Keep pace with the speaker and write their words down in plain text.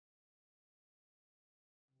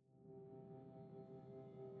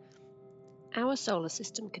Our solar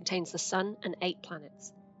system contains the Sun and 8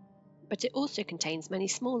 planets, but it also contains many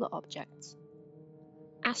smaller objects.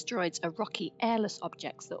 Asteroids are rocky, airless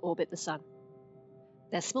objects that orbit the Sun.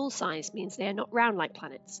 Their small size means they are not round like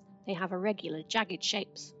planets, they have irregular, jagged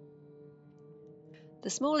shapes. The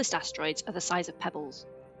smallest asteroids are the size of pebbles.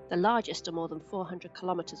 The largest are more than 400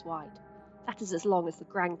 kilometers wide. That is as long as the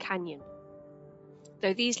Grand Canyon.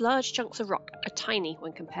 Though these large chunks of rock are tiny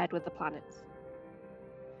when compared with the planets.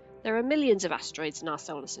 There are millions of asteroids in our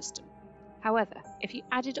solar system. However, if you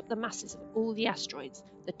added up the masses of all the asteroids,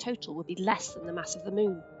 the total would be less than the mass of the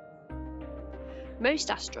Moon.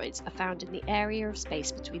 Most asteroids are found in the area of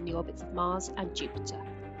space between the orbits of Mars and Jupiter.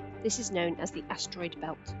 This is known as the asteroid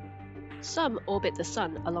belt. Some orbit the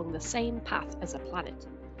Sun along the same path as a planet.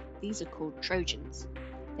 These are called Trojans.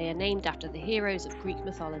 They are named after the heroes of Greek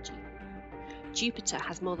mythology. Jupiter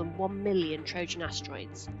has more than 1 million Trojan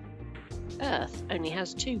asteroids. Earth only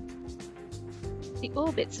has 2. The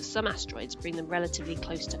orbits of some asteroids bring them relatively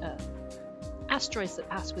close to Earth. Asteroids that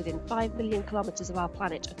pass within 5 million kilometers of our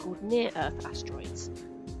planet are called near-Earth asteroids.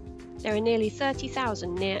 There are nearly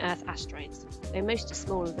 30,000 near-Earth asteroids, though most are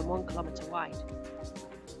smaller than 1 kilometer wide.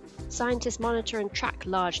 Scientists monitor and track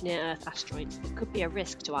large near-Earth asteroids that could be a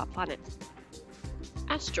risk to our planet.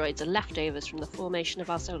 Asteroids are leftovers from the formation of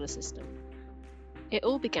our solar system. It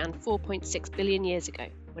all began 4.6 billion years ago,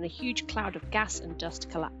 when a huge cloud of gas and dust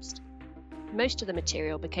collapsed. Most of the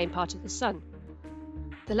material became part of the Sun.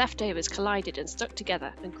 The leftovers collided and stuck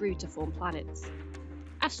together and grew to form planets.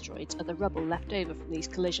 Asteroids are the rubble left over from these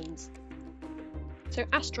collisions. So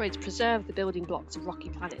asteroids preserve the building blocks of rocky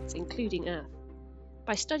planets, including Earth.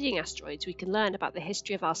 By studying asteroids, we can learn about the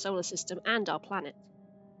history of our solar system and our planet.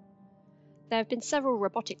 There have been several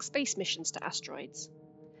robotic space missions to asteroids.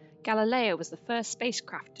 Galileo was the first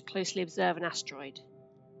spacecraft to closely observe an asteroid.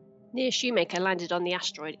 Near Shoemaker landed on the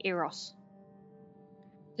asteroid Eros.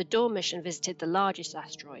 The Dawn mission visited the largest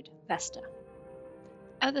asteroid, Vesta.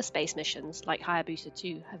 Other space missions, like Hayabusa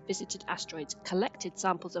 2, have visited asteroids, collected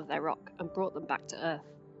samples of their rock, and brought them back to Earth.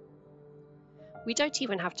 We don't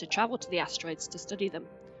even have to travel to the asteroids to study them.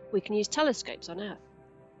 We can use telescopes on Earth.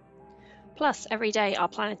 Plus, every day our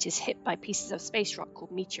planet is hit by pieces of space rock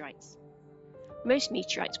called meteorites. Most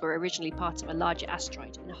meteorites were originally part of a larger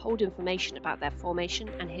asteroid and hold information about their formation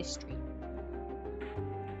and history.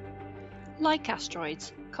 Like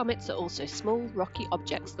asteroids, comets are also small, rocky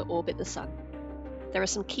objects that orbit the Sun. There are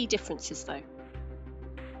some key differences though.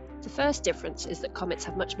 The first difference is that comets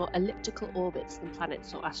have much more elliptical orbits than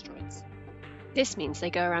planets or asteroids. This means they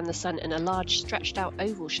go around the Sun in a large, stretched out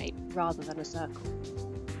oval shape rather than a circle.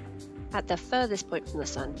 At their furthest point from the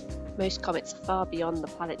Sun, most comets are far beyond the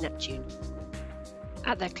planet Neptune.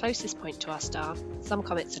 At their closest point to our star, some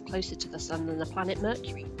comets are closer to the Sun than the planet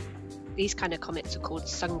Mercury. These kind of comets are called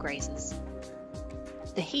sun grazers.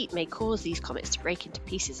 The heat may cause these comets to break into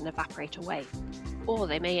pieces and evaporate away, or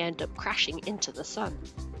they may end up crashing into the Sun.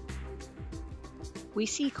 We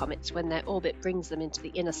see comets when their orbit brings them into the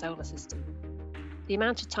inner solar system. The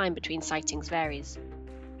amount of time between sightings varies.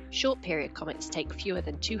 Short-period comets take fewer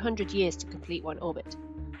than 200 years to complete one orbit.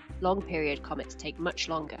 Long-period comets take much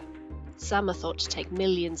longer. Some are thought to take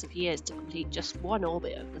millions of years to complete just one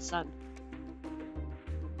orbit of the Sun.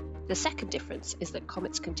 The second difference is that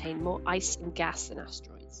comets contain more ice and gas than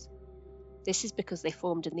asteroids. This is because they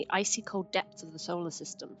formed in the icy cold depths of the solar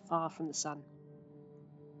system, far from the Sun.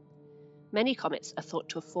 Many comets are thought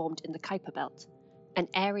to have formed in the Kuiper Belt, an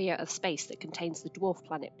area of space that contains the dwarf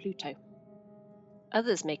planet Pluto.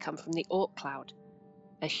 Others may come from the Oort cloud,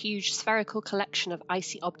 a huge spherical collection of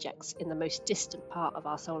icy objects in the most distant part of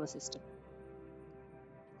our solar system.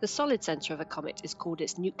 The solid centre of a comet is called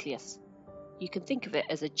its nucleus. You can think of it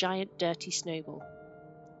as a giant dirty snowball.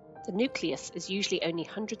 The nucleus is usually only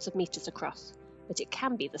hundreds of meters across, but it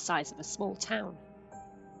can be the size of a small town.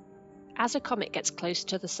 As a comet gets closer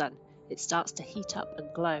to the Sun, it starts to heat up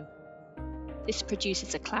and glow. This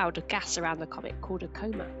produces a cloud of gas around the comet called a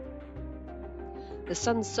coma. The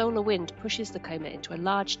Sun's solar wind pushes the coma into a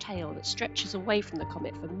large tail that stretches away from the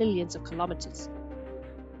comet for millions of kilometers.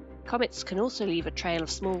 Comets can also leave a trail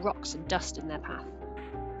of small rocks and dust in their path.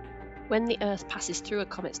 When the Earth passes through a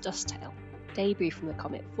comet's dust tail, debris from the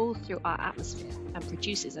comet falls through our atmosphere and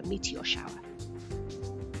produces a meteor shower.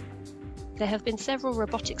 There have been several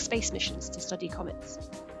robotic space missions to study comets.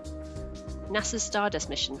 NASA's Stardust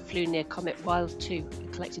mission flew near Comet Wild 2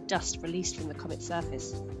 and collected dust released from the comet's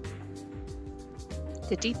surface.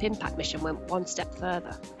 The Deep Impact mission went one step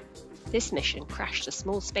further. This mission crashed a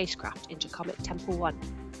small spacecraft into Comet Tempel 1,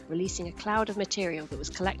 releasing a cloud of material that was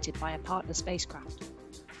collected by a partner spacecraft.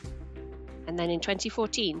 And then in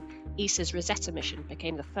 2014, ESA's Rosetta mission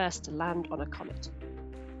became the first to land on a comet.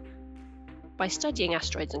 By studying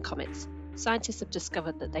asteroids and comets, scientists have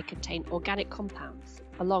discovered that they contain organic compounds,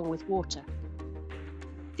 along with water.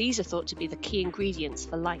 These are thought to be the key ingredients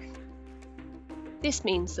for life. This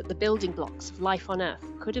means that the building blocks of life on Earth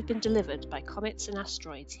could have been delivered by comets and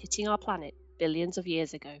asteroids hitting our planet billions of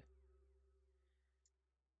years ago.